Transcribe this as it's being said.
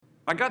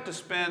I got to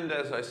spend,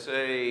 as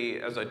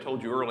I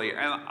told you earlier,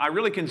 and I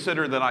really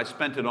consider that I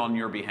spent it on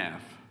your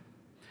behalf.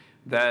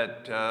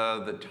 That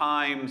the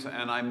times,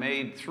 and I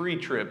made 3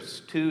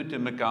 trips, 2 to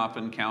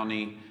McGoffin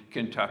County,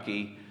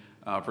 Kentucky,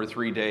 for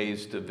 3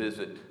 days to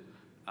visit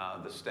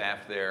the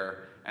staff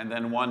there, and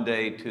then 1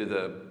 day to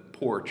the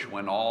porch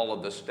when all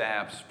of the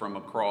staffs from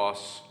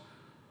across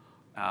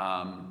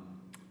all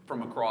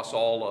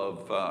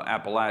of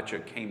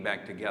Appalachia came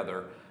back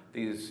together.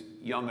 These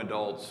young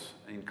adults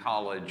in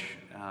college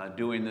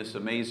doing this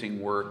amazing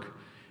work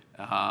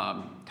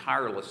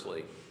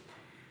tirelessly.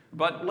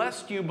 But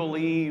lest you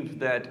believe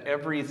that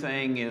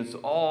everything is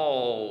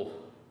all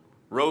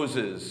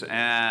roses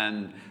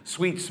and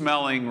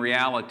sweet-smelling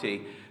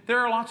reality, there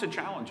are lots of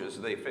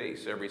challenges they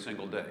face every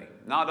single day.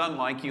 Not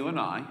unlike you and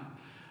I,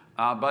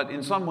 but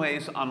in some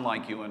ways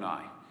unlike you and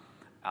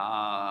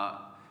I.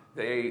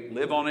 They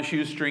live on a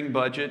shoestring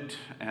budget,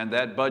 and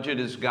that budget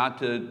has got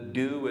to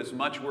do as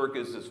much work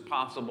as is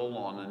possible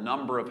on a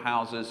number of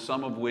houses,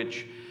 some of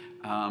which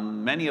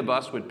many of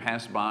us would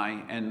pass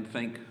by and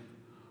think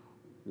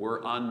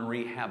were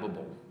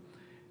unrehabable.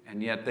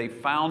 And yet they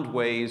found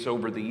ways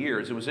over the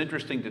years. It was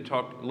interesting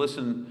to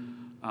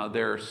listen,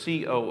 their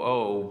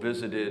COO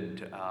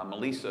visited,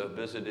 Melissa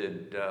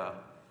visited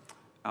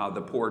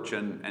the porch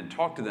and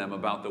talked to them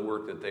about the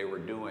work that they were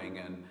doing.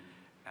 And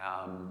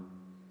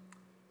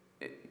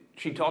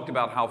she talked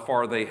about how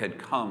far they had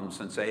come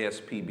since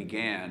ASP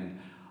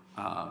began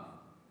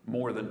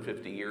more than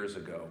 50 years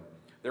ago.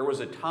 There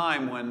was a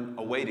time when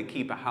a way to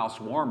keep a house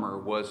warmer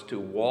was to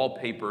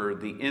wallpaper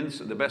the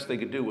inside. The best they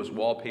could do was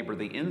wallpaper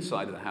the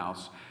inside of the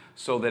house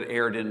so that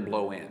air didn't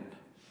blow in.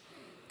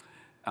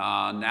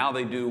 Now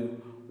they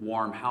do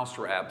warm house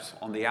wraps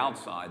on the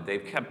outside.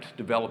 They've kept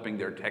developing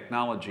their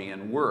technology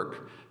and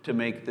work to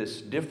make this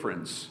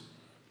difference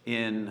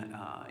in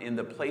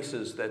the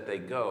places that they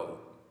go.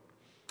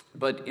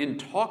 But in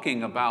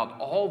talking about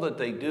all that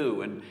they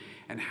do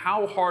and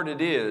how hard it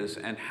is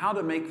and how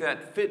to make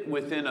that fit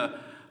within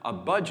a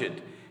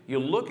budget, you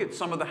look at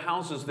some of the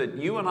houses that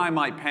you and I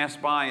might pass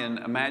by and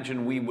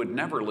imagine we would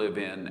never live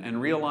in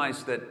and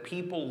realize that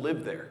people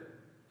live there.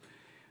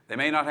 They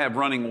may not have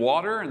running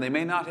water and they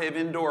may not have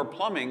indoor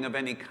plumbing of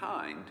any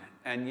kind,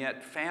 and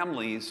yet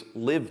families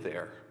live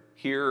there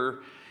here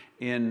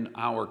in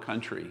our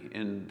country,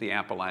 in the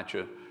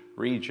Appalachia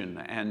region.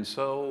 And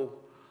so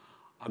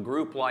a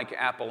group like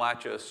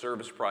Appalachia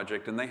Service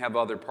Project, and they have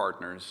other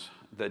partners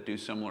that do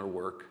similar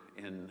work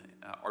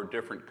or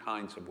different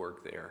kinds of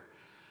work there,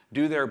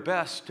 do their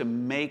best to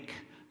make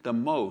the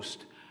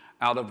most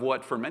out of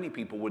what for many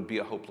people would be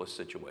a hopeless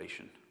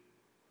situation.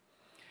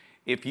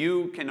 If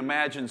you can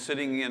imagine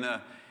sitting in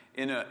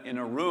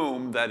a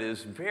room that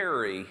is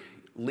very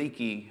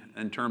leaky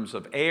in terms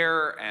of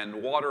air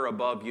and water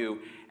above you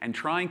and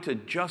trying to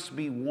just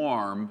be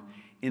warm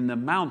in the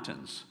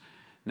mountains.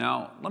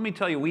 Now, let me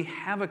tell you, we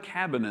have a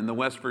cabin in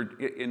West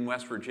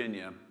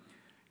Virginia.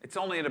 It's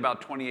only at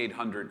about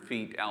 2,800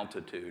 feet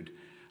altitude.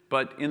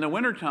 But in the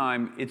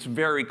wintertime, it's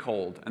very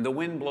cold, and the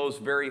wind blows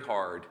very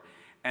hard.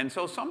 And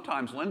so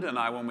sometimes Linda and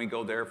I, when we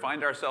go there,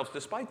 find ourselves,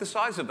 despite the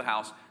size of the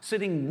house,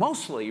 sitting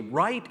mostly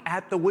right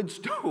at the wood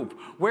stove.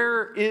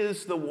 Where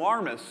is the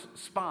warmest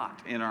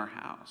spot in our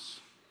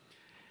house?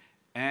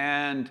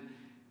 And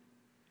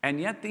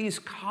yet these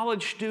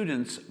college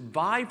students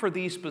vie for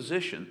these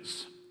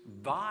positions,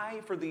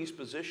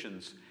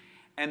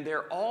 and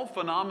they're all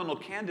phenomenal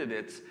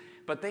candidates,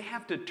 but they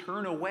have to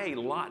turn away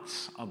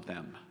lots of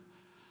them.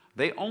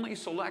 They only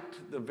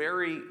select the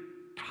very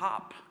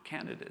top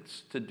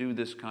candidates to do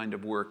this kind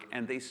of work,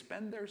 and they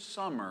spend their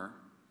summer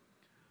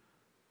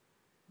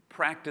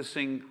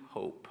practicing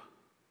hope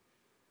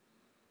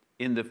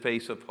in the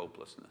face of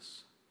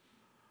hopelessness.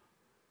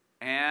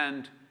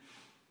 And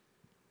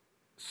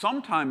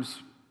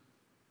sometimes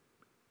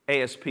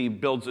ASP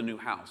builds a new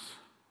house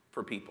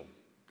for people.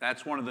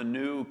 That's one of the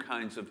new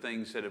kinds of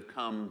things that have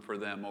come for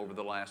them over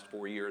the last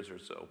 4 years or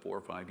so, 4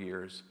 or 5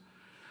 years.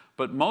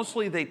 But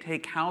mostly they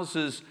take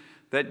houses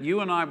that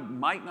you and I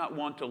might not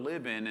want to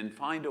live in and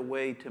find a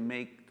way to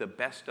make the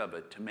best of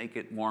it, to make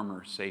it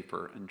warmer,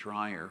 safer, and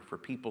drier for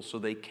people so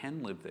they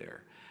can live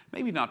there.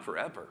 Maybe not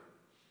forever,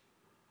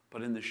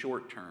 but in the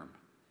short term.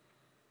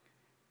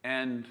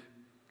 And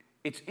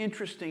it's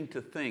interesting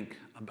to think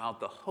about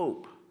the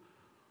hope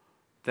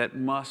that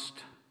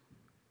must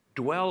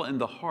dwell in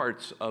the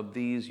hearts of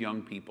these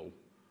young people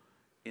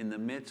in the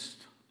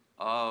midst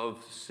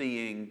of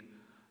seeing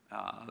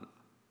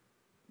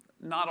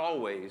not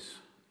always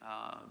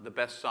the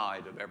best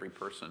side of every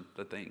person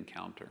that they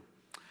encounter.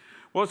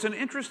 Well, it's an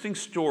interesting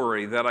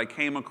story that I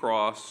came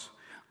across.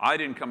 I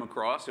didn't come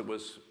across. It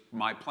was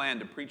my plan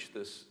to preach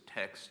this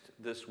text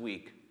this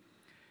week.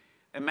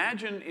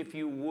 Imagine, if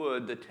you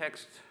would, the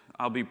text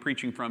I'll be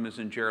preaching from is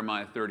in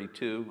Jeremiah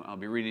 32. I'll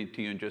be reading it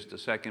to you in just a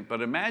second.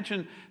 But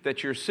imagine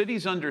that your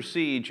city's under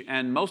siege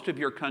and most of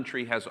your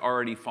country has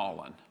already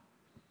fallen.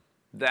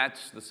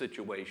 That's the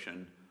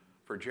situation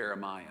for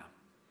Jeremiah.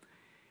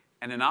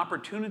 And an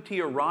opportunity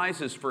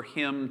arises for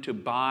him to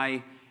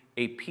buy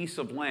a piece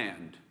of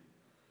land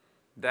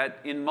that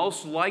in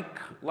most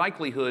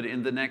likelihood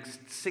in the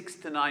next 6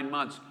 to 9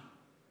 months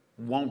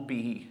won't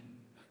be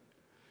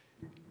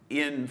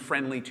in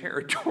friendly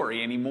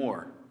territory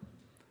anymore.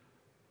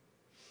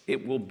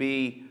 It will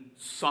be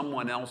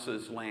someone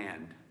else's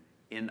land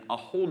in a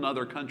whole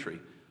nother country,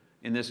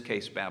 in this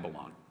case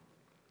Babylon.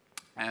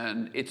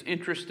 And it's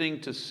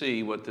interesting to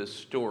see what this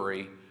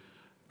story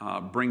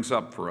brings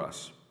up for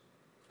us.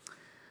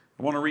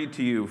 I want to read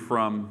to you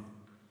from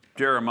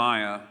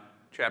Jeremiah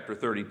chapter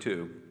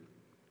 32.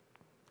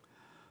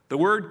 The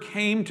word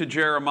came to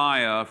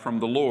Jeremiah from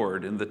the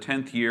Lord in the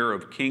 10th year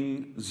of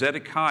King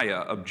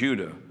Zedekiah of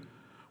Judah,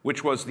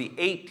 which was the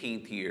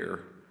 18th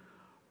year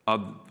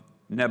of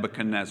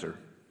Nebuchadnezzar.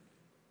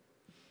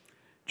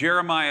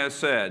 Jeremiah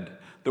said,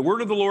 "The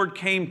word of the Lord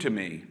came to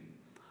me.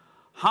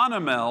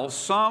 Hanamel,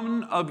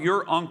 son of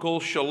your uncle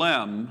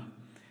Shalem,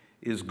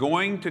 is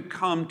going to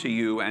come to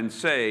you and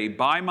say,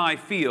 'Buy my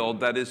field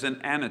that is in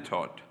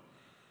Anatot,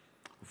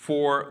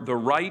 for the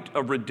right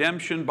of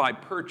redemption by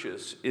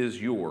purchase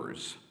is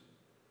yours.'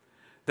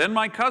 Then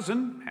my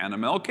cousin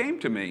Hanamel came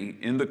to me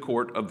in the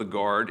court of the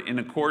guard in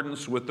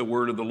accordance with the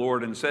word of the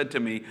Lord and said to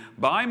me,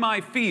 'Buy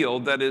my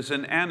field that is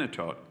in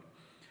Anatot,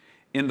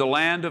 in the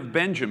land of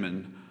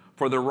Benjamin,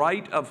 for the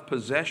right of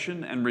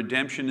possession and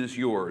redemption is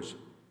yours.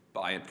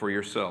 Buy it for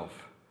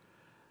yourself.'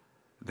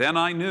 Then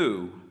I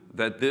knew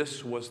that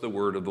this was the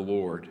word of the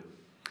Lord.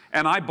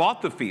 And I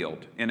bought the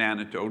field in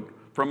Anatot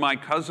from my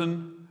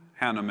cousin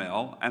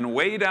Hanamel and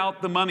weighed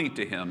out the money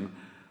to him,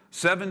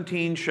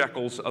 17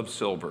 shekels of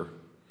silver.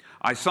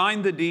 I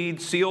signed the deed,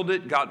 sealed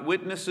it, got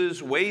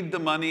witnesses, weighed the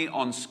money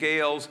on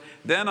scales.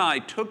 Then I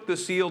took the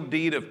sealed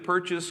deed of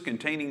purchase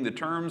containing the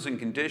terms and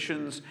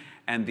conditions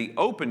and the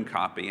open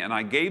copy, and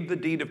I gave the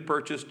deed of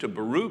purchase to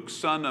Baruch,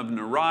 son of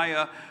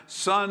Neriah,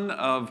 son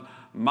of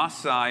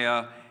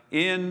Maaseiah,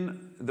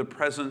 in the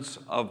presence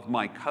of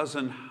my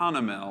cousin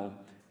Hanamel,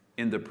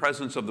 in the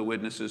presence of the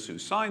witnesses who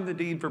signed the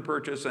deed for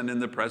purchase, and in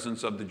the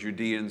presence of the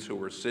Judeans who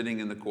were sitting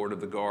in the court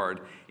of the guard.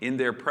 In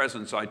their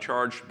presence I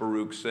charged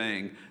Baruch,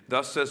 saying,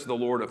 'Thus says the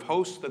Lord of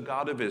hosts, the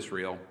God of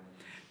Israel,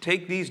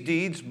 take these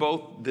deeds,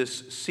 both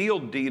this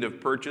sealed deed of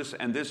purchase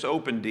and this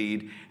open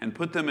deed, and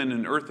put them in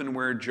an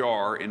earthenware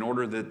jar in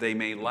order that they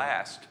may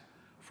last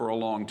for a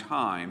long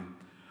time.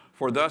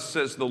 For thus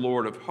says the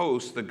Lord of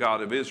hosts, the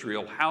God of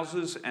Israel,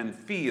 houses and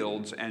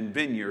fields and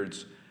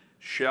vineyards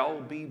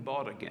shall be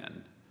bought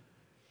again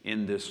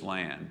in this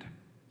land.'"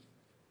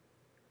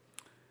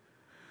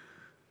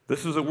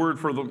 This is a word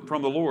from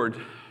the Lord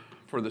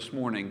for this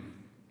morning.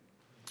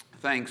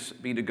 Thanks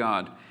be to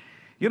God.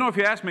 You know, if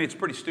you ask me, it's a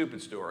pretty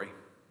stupid story.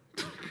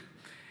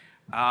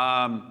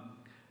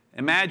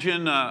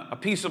 Imagine a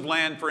piece of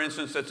land, for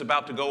instance, that's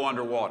about to go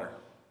underwater,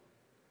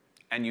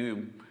 and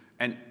you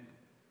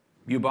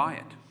buy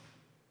it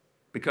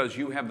because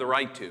you have the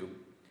right to,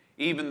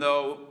 even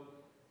though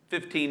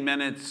 15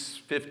 minutes,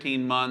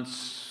 15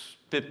 months,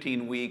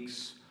 15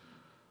 weeks,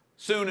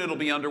 soon it'll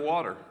be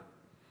underwater.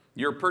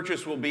 Your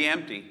purchase will be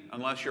empty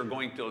unless you're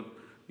going to,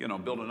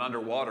 build an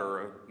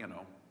underwater,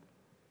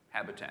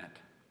 habitat.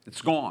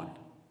 It's gone.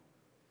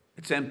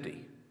 It's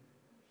empty.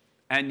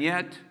 And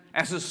yet,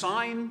 as a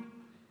sign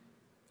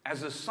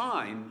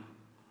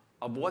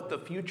of what the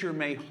future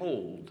may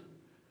hold,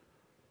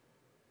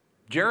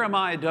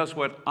 Jeremiah does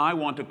what I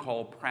want to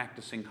call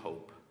practicing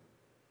hope.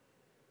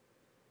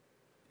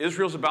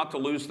 Israel's about to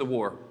lose the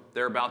war.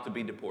 They're about to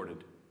be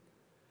deported.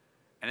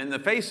 And in the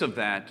face of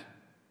that,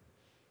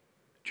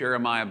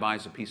 Jeremiah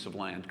buys a piece of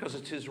land because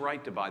it's his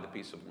right to buy the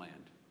piece of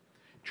land.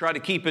 Try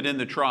to keep it in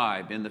the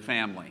tribe, in the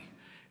family.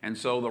 And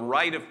so the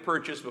right of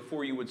purchase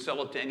before you would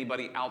sell it to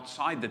anybody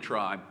outside the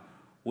tribe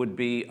would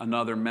be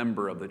another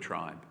member of the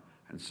tribe.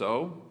 And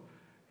so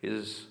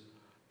his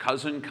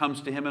cousin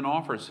comes to him and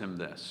offers him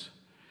this.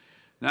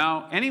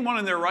 Now, anyone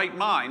in their right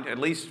mind, at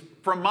least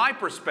from my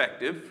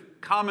perspective,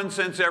 common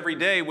sense every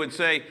day would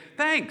say,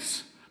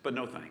 thanks, but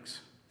no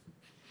thanks.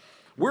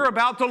 We're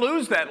about to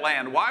lose that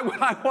land. Why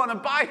would I want to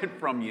buy it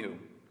from you?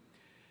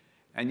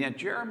 And yet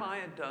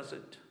Jeremiah does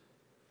it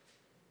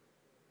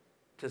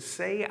to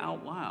say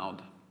out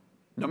loud,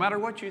 no matter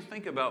what you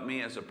think about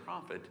me as a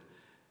prophet,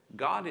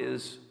 God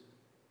is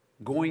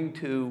going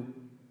to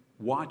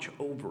watch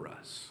over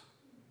us.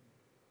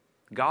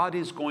 God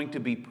is going to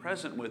be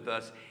present with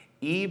us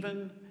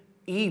even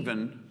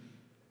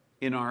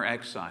in our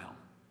exile.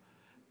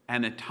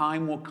 And a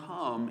time will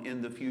come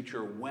in the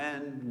future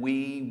when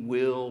we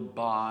will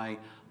buy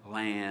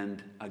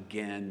land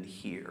again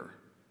here.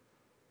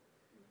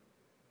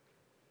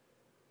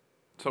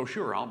 So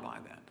sure, I'll buy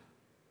that.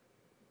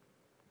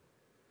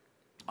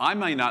 I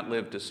may not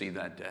live to see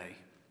that day,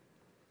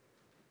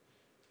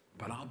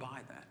 but I'll buy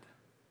that.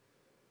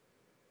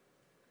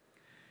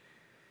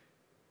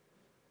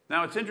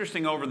 Now, it's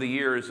interesting over the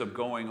years of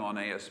going on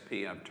ASP,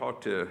 I've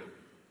talked to,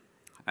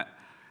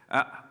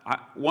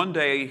 one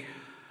day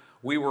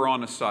we were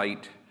on a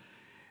site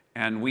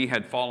and we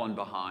had fallen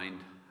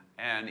behind,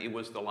 and it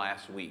was the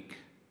last week.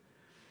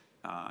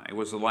 It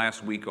was the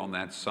last week on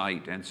that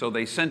site. And so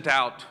they sent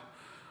out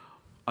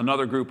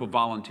another group of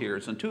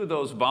volunteers. And two of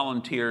those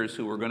volunteers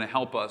who were going to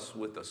help us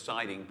with the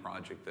siding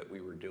project that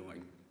we were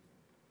doing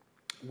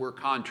were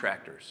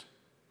contractors.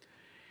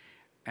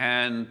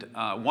 And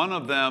one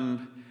of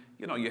them,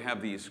 you know, you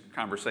have these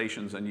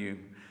conversations and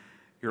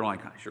you're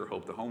like, I sure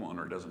hope the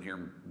homeowner doesn't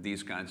hear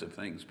these kinds of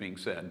things being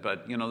said.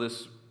 But, you know,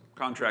 this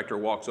contractor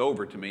walks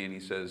over to me and he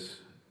says,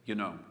 you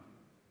know,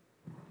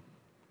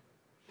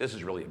 this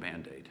is really a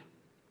Band-Aid.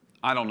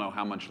 I don't know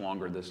how much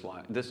longer this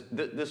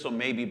will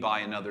maybe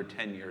buy another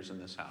 10 years in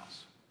this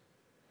house.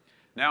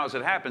 Now, as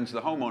it happens,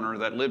 the homeowner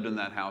that lived in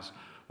that house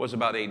was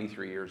about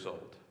 83 years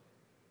old.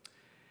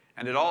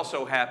 And it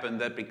also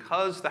happened that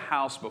because the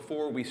house,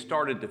 before we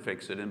started to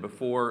fix it and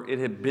before it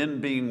had been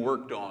being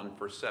worked on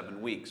for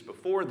 7 weeks,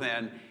 before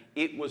then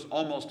it was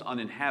almost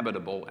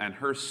uninhabitable, and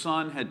her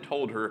son had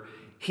told her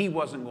he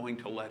wasn't going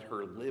to let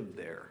her live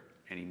there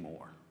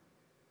anymore.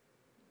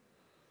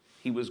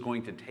 He was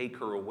going to take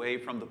her away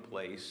from the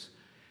place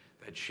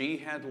that she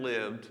had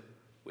lived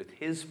with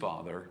his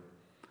father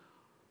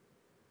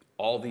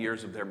all the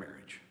years of their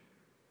marriage.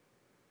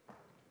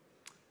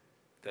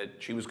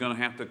 That she was going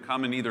to have to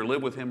come and either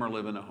live with him or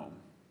live in a home.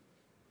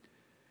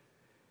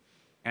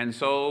 And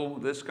so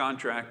this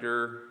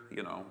contractor,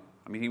 you know,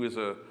 I mean, he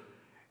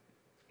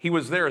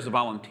was there as a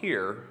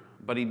volunteer,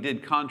 but he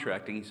did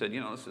contracting. He said, you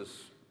know, this is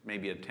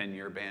maybe a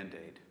 10-year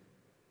Band-Aid.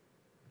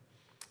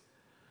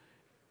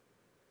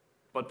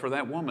 But for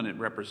that woman, it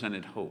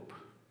represented hope.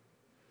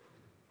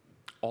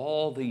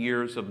 All the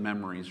years of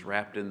memories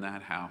wrapped in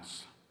that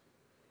house.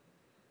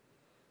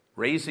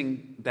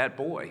 Raising that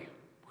boy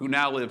who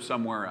now lives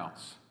somewhere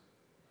else.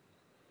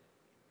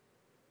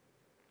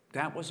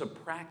 That was a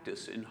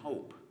practice in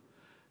hope.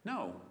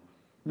 No,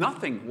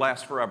 nothing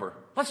lasts forever.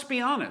 Let's be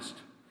honest.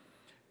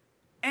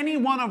 Any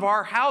one of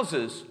our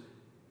houses,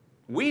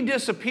 we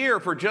disappear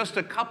for just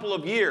a couple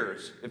of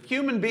years. If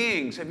human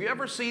beings, have you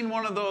ever seen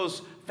one of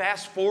those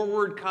fast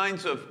forward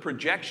kinds of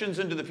projections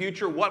into the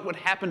future? What would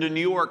happen to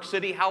New York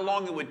City? How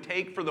long it would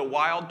take for the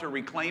wild to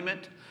reclaim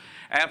it?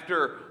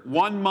 After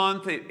 1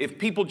 month, if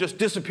people just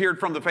disappeared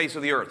from the face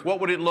of the earth,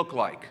 what would it look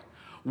like?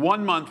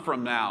 1 month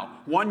from now,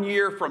 1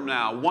 year from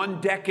now,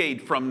 1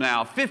 decade from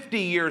now, 50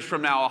 years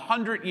from now,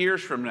 100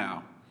 years from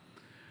now.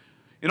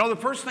 You know, the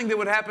first thing that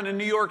would happen in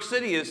New York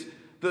City is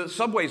the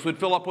subways would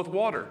fill up with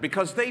water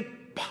because they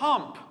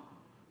pump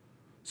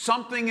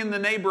something in the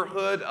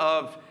neighborhood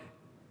of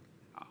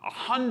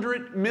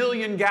 100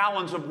 million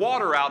gallons of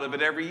water out of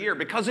it every year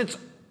because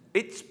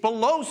it's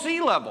below sea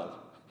level.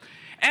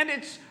 And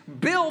it's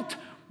built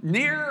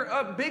near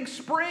a big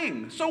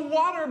spring. So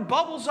water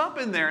bubbles up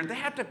in there, and they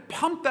have to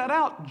pump that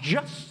out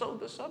just so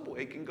the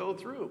subway can go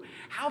through.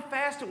 How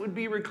fast it would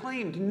be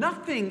reclaimed.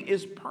 Nothing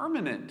is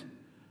permanent.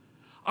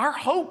 Our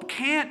hope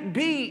can't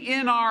be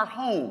in our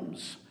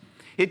homes.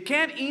 It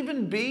can't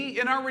even be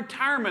in our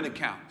retirement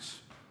accounts.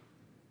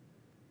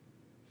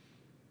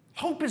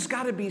 Hope has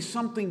got to be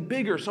something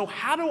bigger. So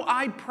how do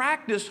I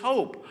practice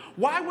hope?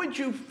 Why would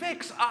you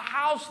fix a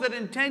house that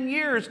in 10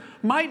 years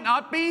might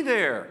not be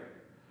there?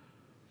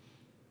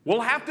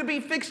 Will have to be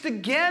fixed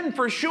again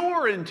for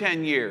sure in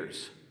 10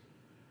 years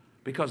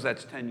because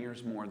that's 10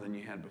 years more than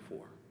you had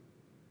before.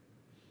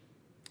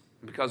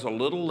 Because a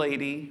little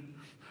lady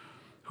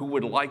who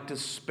would like to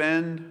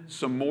spend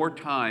some more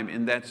time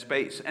in that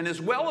space and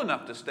is well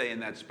enough to stay in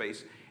that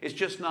space is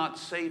just not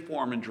safe,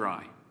 warm, and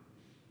dry.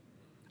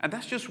 And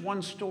that's just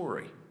one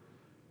story.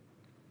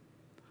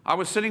 I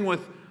was sitting with,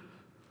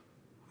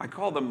 I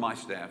call them my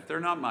staff. They're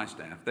not my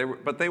staff,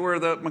 but they were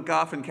the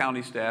Magoffin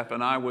County staff,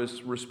 and I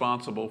was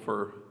responsible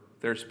for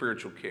their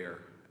spiritual care,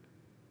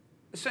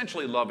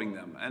 essentially loving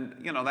them. And,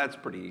 you know, that's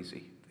pretty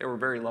easy. They were a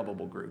very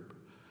lovable group.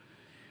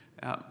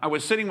 I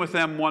was sitting with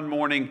them one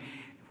morning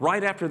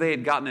right after they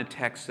had gotten a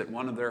text that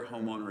one of their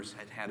homeowners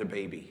had had a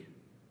baby,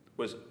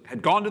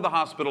 had gone to the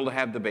hospital to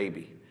have the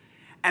baby.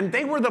 And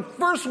they were the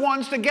first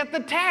ones to get the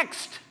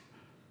text.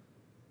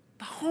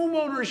 The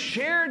homeowners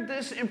shared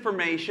this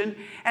information,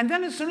 and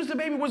then as soon as the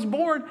baby was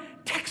born,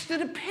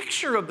 texted a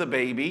picture of the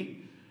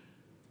baby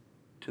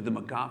to the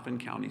Magoffin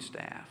County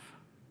staff.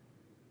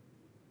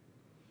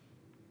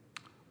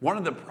 One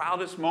of the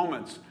proudest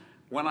moments,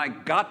 when I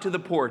got to the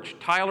porch,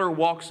 Tyler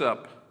walks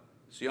up,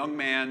 this young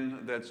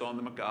man that's on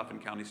the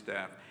Magoffin County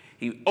staff.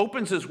 He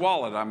opens his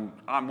wallet.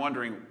 I'm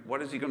wondering,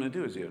 what is he going to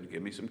do? Is he going to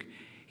give me some?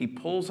 He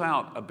pulls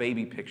out a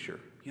baby picture.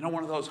 You know,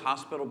 one of those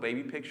hospital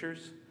baby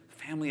pictures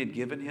the family had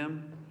given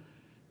him?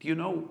 Do you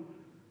know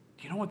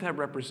what that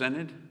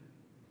represented?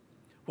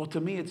 Well, to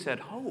me, it said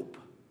hope.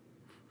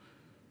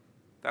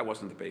 That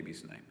wasn't the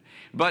baby's name.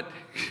 But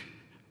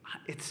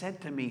it said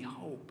to me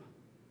hope.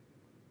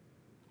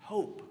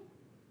 Hope.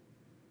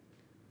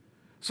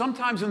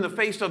 Sometimes in the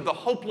face of the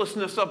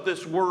hopelessness of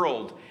this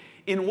world,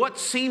 in what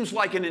seems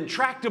like an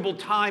intractable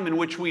time in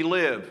which we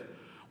live,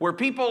 where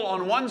people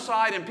on one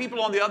side and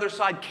people on the other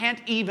side can't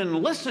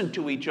even listen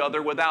to each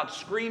other without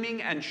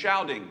screaming and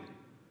shouting,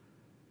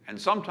 and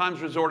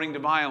sometimes resorting to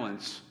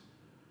violence.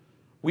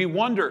 We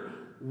wonder,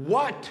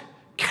 what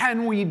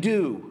can we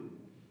do?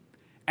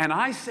 And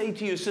I say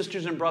to you,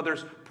 sisters and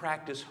brothers,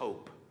 practice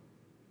hope.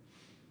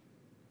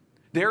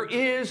 There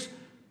is,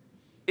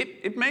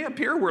 it may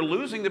appear we're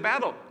losing the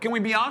battle. Can we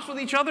be honest with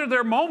each other? There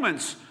are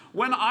moments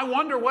when I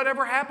wonder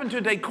whatever happened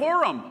to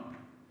decorum.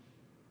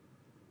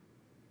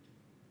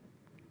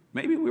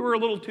 Maybe we were a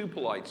little too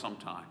polite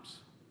sometimes.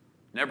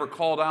 Never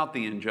called out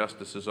the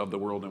injustices of the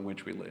world in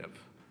which we live.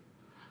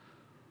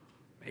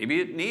 Maybe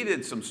it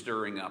needed some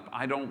stirring up.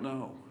 I don't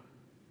know.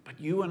 But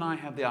you and I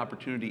have the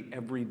opportunity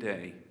every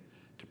day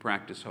to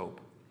practice hope.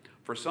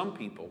 For some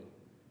people,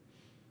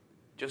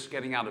 just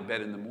getting out of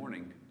bed in the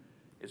morning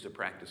is a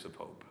practice of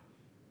hope.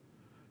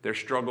 Their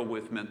struggle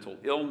with mental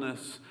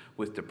illness,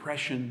 with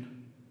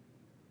depression,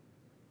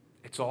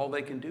 it's all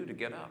they can do to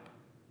get up.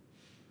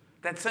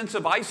 That sense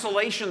of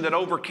isolation that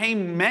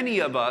overcame many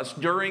of us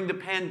during the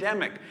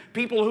pandemic.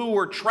 People who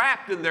were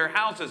trapped in their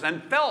houses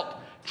and felt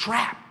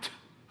trapped.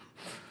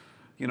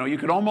 You know, you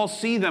could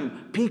almost see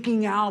them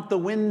peeking out the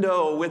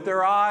window with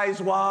their eyes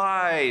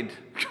wide.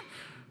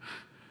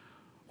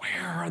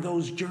 Where are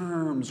those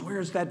germs?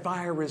 Where's that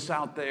virus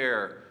out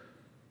there?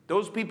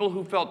 Those people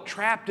who felt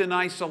trapped in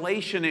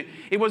isolation,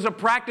 it was a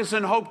practice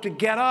in hope to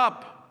get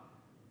up,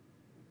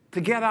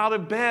 to get out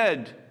of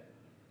bed,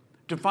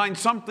 to find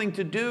something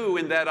to do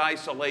in that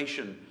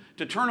isolation,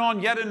 to turn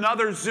on yet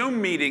another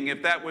Zoom meeting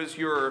if that was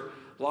your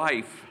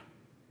life,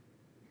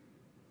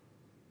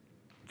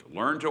 to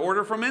learn to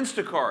order from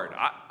Instacart,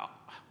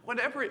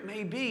 whatever it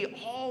may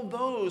be. All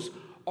those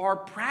are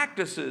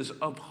practices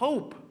of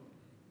hope.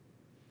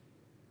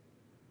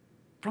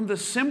 From the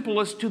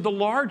simplest to the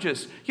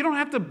largest. You don't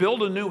have to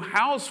build a new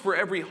house for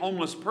every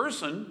homeless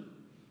person,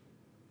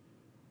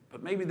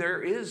 but maybe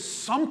there is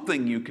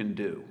something you can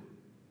do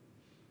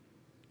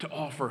to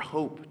offer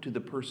hope to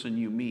the person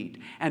you meet.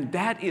 And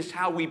that is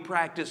how we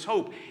practice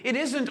hope. It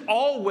isn't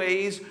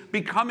always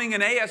becoming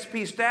an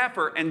ASP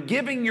staffer and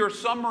giving your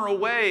summer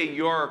away,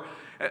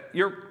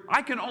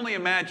 I can only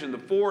imagine the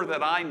 4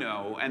 that I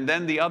know and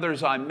then the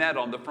others I met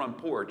on the front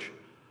porch.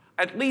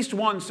 At least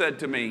one said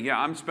to me, yeah,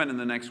 I'm spending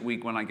the next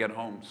week when I get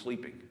home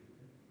sleeping.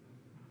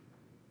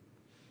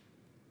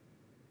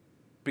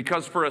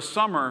 Because for a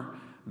summer,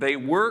 they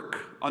work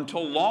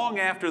until long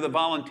after the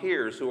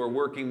volunteers who are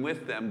working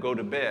with them go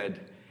to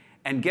bed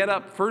and get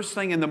up first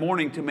thing in the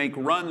morning to make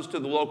runs to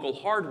the local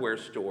hardware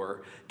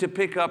store to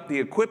pick up the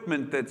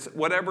equipment that's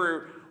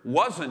whatever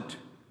wasn't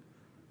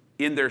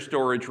in their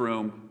storage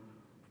room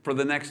for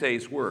the next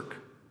day's work.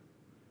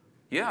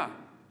 Yeah,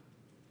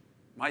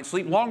 might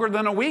sleep longer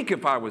than a week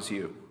if I was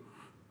you.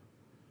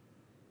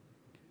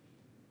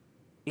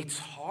 It's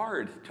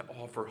hard to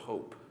offer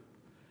hope.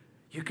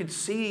 You could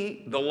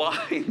see the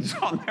lines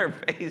on their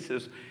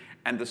faces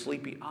and the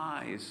sleepy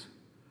eyes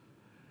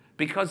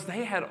because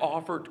they had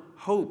offered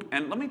hope.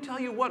 And let me tell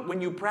you what,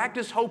 when you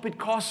practice hope, it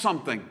costs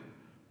something.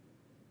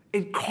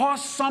 It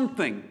costs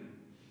something.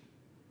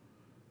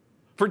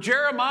 For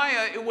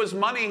Jeremiah, it was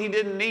money he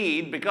didn't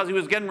need because he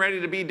was getting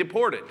ready to be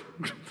deported.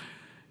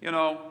 You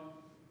know,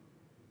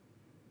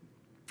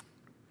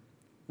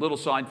 little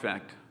side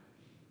fact,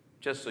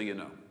 just so you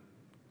know.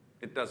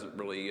 It doesn't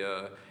really,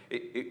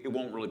 it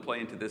won't really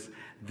play into this.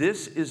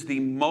 This is the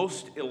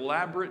most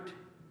elaborate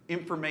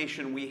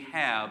information we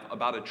have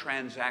about a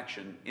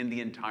transaction in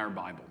the entire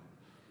Bible,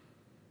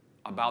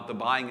 about the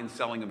buying and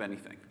selling of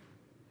anything.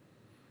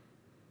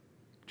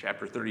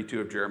 Chapter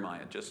 32 of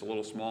Jeremiah, just a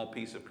little small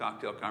piece of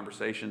cocktail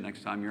conversation.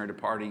 Next time you're at a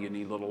party, you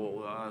need a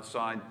little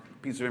side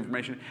piece of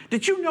information.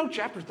 Did you know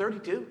chapter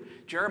 32,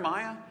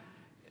 Jeremiah?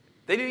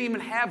 They didn't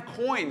even have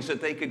coins that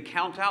they could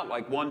count out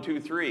like 1, 2,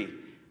 3.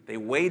 They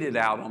weighed it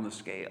out on the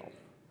scale.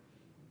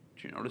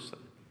 Did you notice that?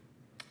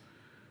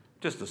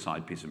 Just a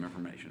side piece of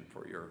information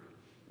for your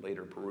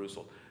later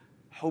perusal.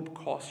 Hope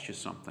costs you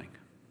something.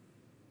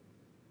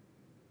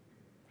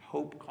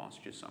 Hope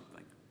costs you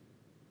something.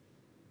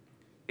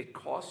 It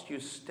costs you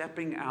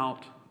stepping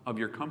out of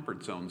your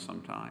comfort zone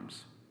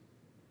sometimes.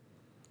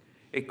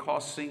 It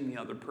costs seeing the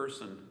other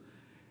person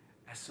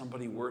as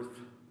somebody worth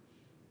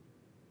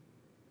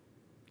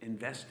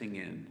investing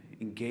in,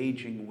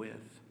 engaging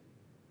with.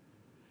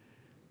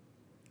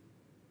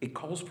 It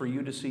calls for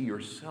you to see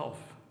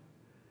yourself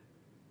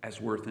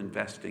as worth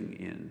investing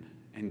in,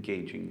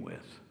 engaging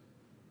with,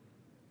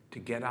 to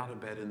get out of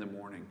bed in the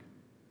morning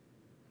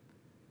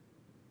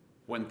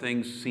when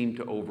things seem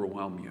to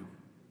overwhelm you.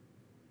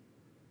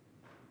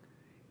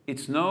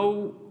 It's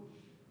no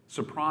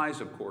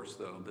surprise, of course,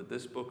 though, that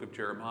this book of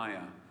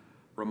Jeremiah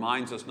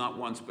reminds us not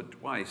once but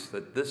twice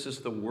that this is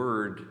the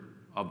word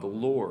of the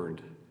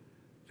Lord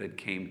that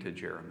came to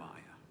Jeremiah.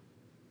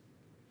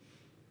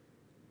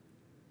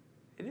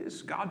 It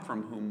is God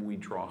from whom we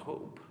draw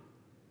hope.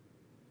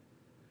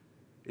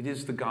 It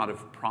is the God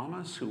of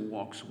promise who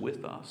walks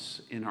with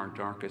us in our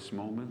darkest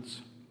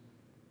moments.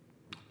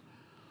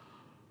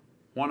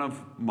 One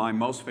of my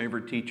most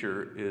favorite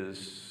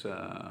teachers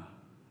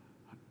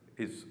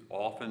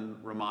often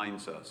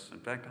reminds us. In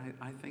fact,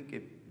 I think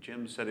if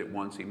Jim said it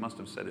once, he must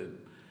have said it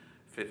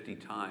 50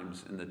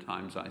 times in the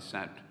times I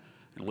sat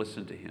and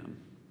listened to him.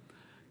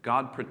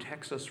 God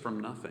protects us from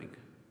nothing,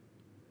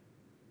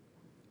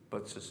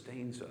 but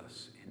sustains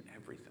us in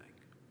everything.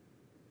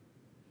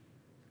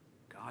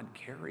 God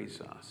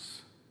carries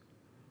us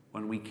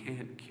when we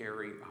can't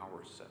carry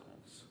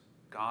ourselves.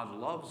 God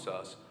loves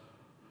us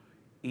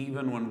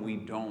even when we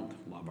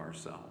don't love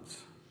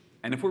ourselves.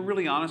 And if we're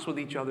really honest with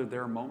each other,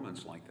 there are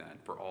moments like that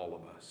for all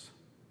of us.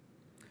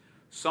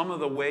 Some of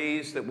the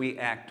ways that we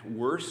act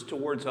worse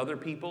towards other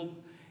people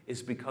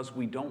is because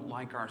we don't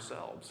like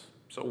ourselves.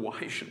 So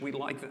why should we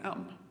like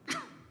them?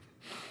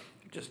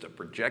 Just a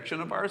projection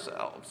of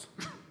ourselves.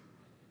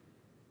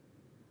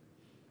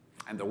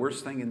 And the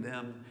worst thing in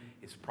them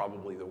is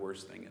probably the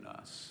worst thing in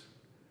us.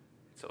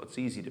 So it's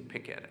easy to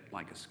pick at it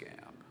like a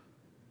scab.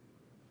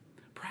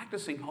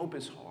 Practicing hope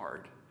is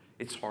hard.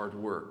 It's hard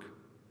work.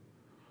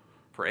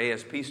 For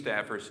ASP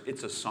staffers,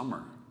 it's a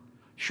summer.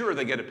 Sure,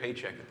 they get a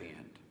paycheck at the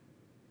end.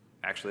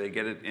 Actually, they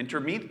get it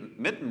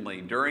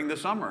intermittently during the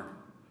summer.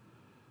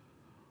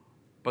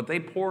 But they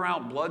pour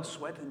out blood,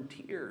 sweat, and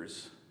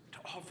tears to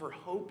offer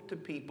hope to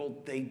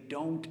people they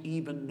don't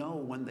even know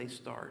when they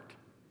start,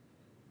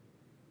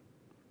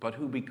 but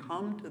who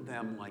become to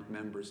them like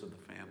members of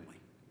the family.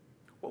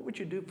 What would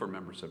you do for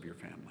members of your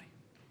family?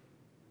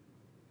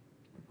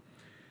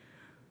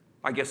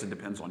 I guess it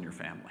depends on your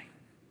family.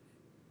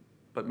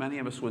 But many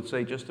of us would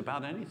say just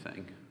about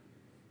anything,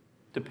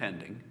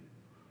 depending.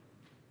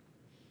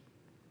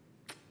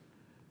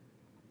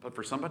 But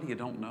for somebody you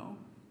don't know,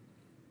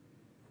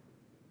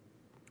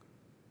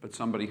 but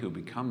somebody who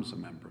becomes a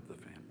member of the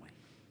family.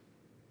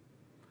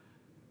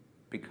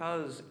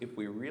 Because if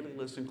we really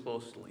listen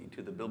closely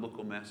to the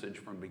biblical message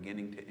from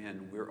beginning to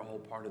end, we're all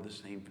part of the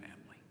same family.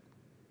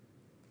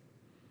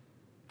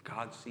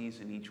 God sees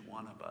in each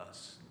one of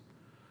us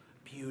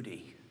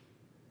beauty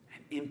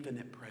and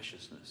infinite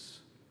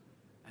preciousness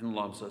and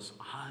loves us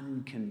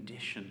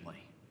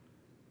unconditionally.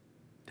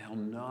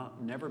 There'll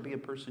never be a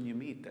person you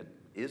meet that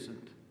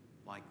isn't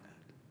like that.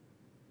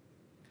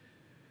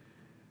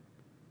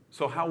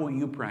 So how will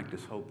you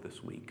practice hope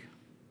this week?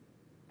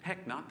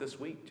 Heck, not this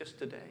week, just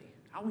today.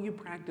 How will you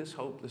practice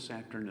hope this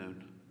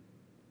afternoon?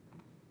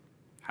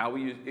 How will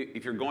you,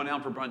 if you're going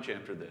out for brunch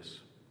after this,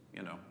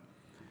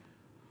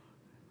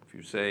 if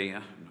you say,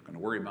 I'm not going to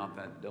worry about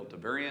that Delta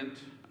variant,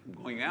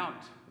 I'm going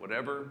out,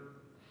 whatever.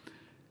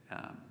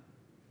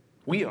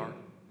 We are.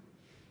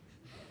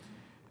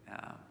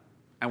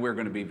 And we're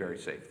going to be very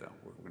safe, though.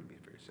 We're going to be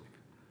very safe.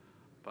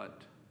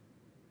 But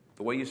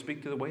the way you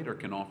speak to the waiter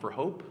can offer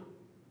hope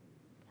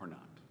or not.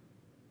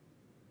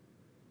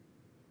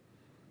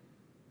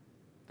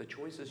 The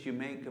choices you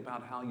make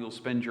about how you'll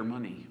spend your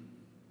money,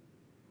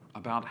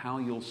 about how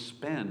you'll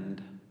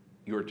spend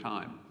your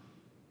time,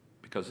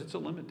 because it's a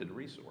limited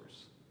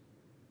resource.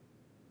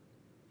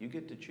 You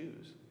get to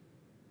choose.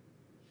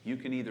 You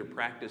can either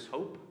practice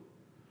hope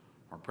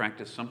or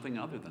practice something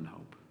other than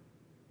hope.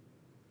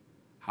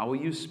 How will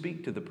you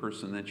speak to the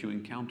person that you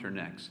encounter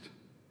next?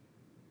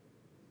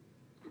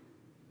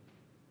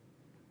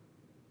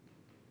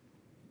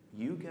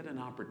 You get an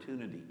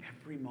opportunity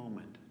every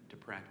moment to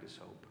practice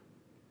hope.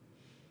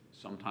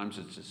 Sometimes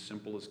it's as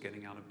simple as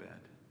getting out of bed.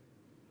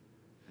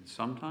 And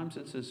sometimes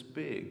it's as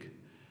big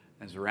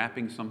as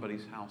wrapping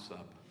somebody's house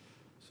up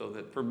so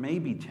that for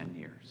maybe 10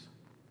 years,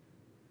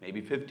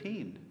 maybe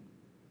 15,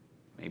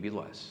 maybe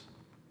less,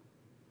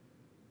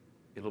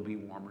 it'll be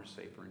warmer,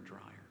 safer, and drier.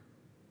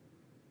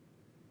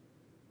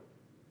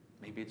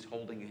 Maybe it's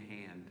holding a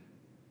hand.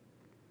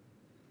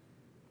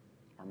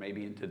 Or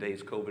maybe in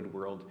today's COVID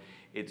world,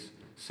 it's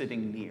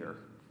sitting near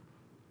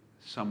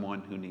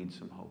someone who needs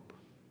some hope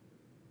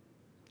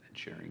and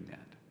sharing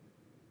that.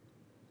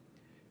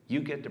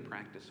 You get to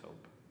practice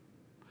hope.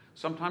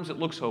 Sometimes it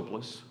looks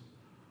hopeless,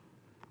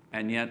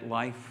 and yet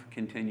life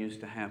continues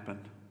to happen.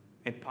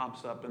 It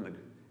pops up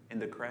in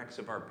the cracks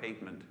of our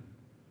pavement.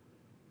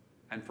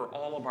 And for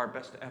all of our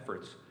best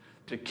efforts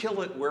to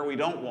kill it where we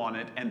don't want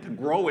it and to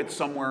grow it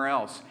somewhere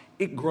else,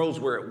 it grows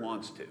where it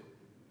wants to.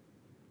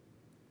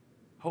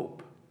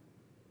 Hope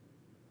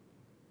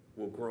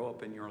will grow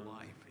up in your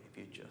life if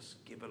you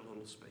just give it a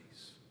little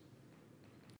space.